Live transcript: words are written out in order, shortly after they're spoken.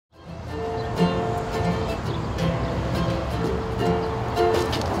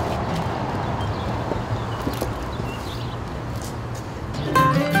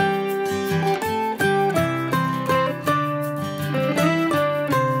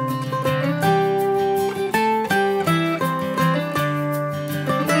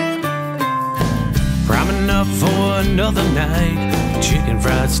another night. Chicken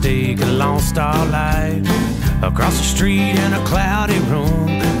fried steak and long starlight. Across the street in a cloudy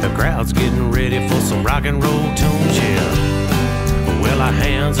room, the crowd's getting ready for some rock and roll tunes, yeah. Well, our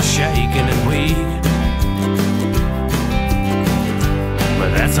hands are shaking and weak,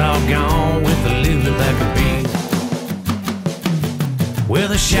 but that's all gone with a little back of beat. Well,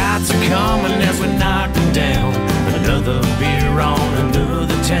 the shots are coming as we knock them down. Another beer on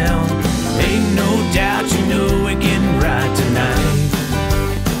another town. Ain't no doubt you know we're getting right tonight.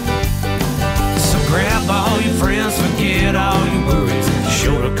 So grab all your friends, forget all your worries.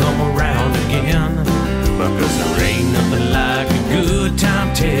 Sure to come around again, because there ain't nothing like a good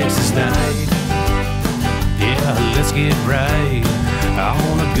time Texas night. Yeah, let's get right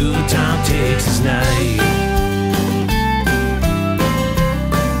on a good time Texas night.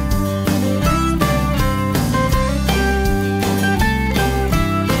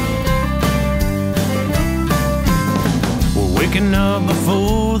 Waking up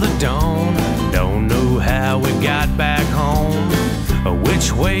before the dawn, don't know how we got back home, or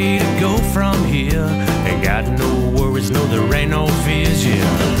which way to go from here. Ain't got no worries, no there ain't no fears,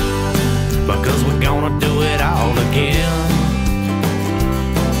 yeah, because we're gonna do it all again.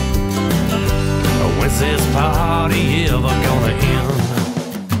 When's this party ever gonna end?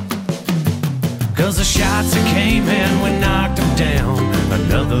 Cause the shots that came and we knocked them down.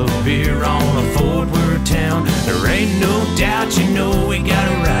 Another beer on a Fort Worth town. There ain't no doubt you know we got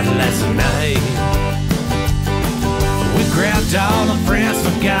it right last night. We grabbed all the friends,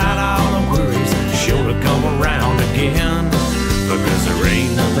 forgot all the worries. Sure to come around again, because there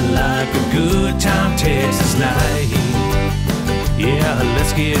ain't nothing like a good time Texas night. Yeah,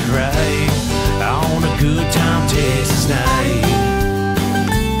 let's get right on a good time Texas night.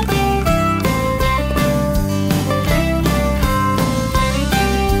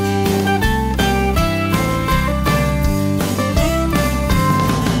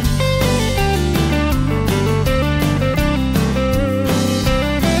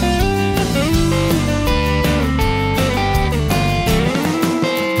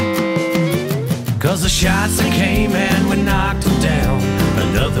 Cause the shots that came and we knocked them down.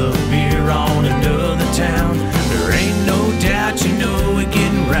 Another beer on another town. There ain't no doubt you know we're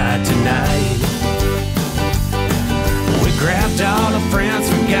getting right tonight. We grabbed all our friends,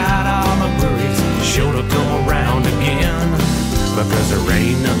 forgot all our worries. Sure to come around again, because there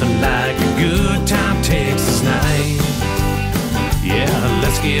ain't nothing like a good time Texas night. Yeah,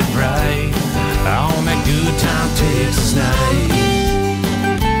 let's get right on that good time Texas night.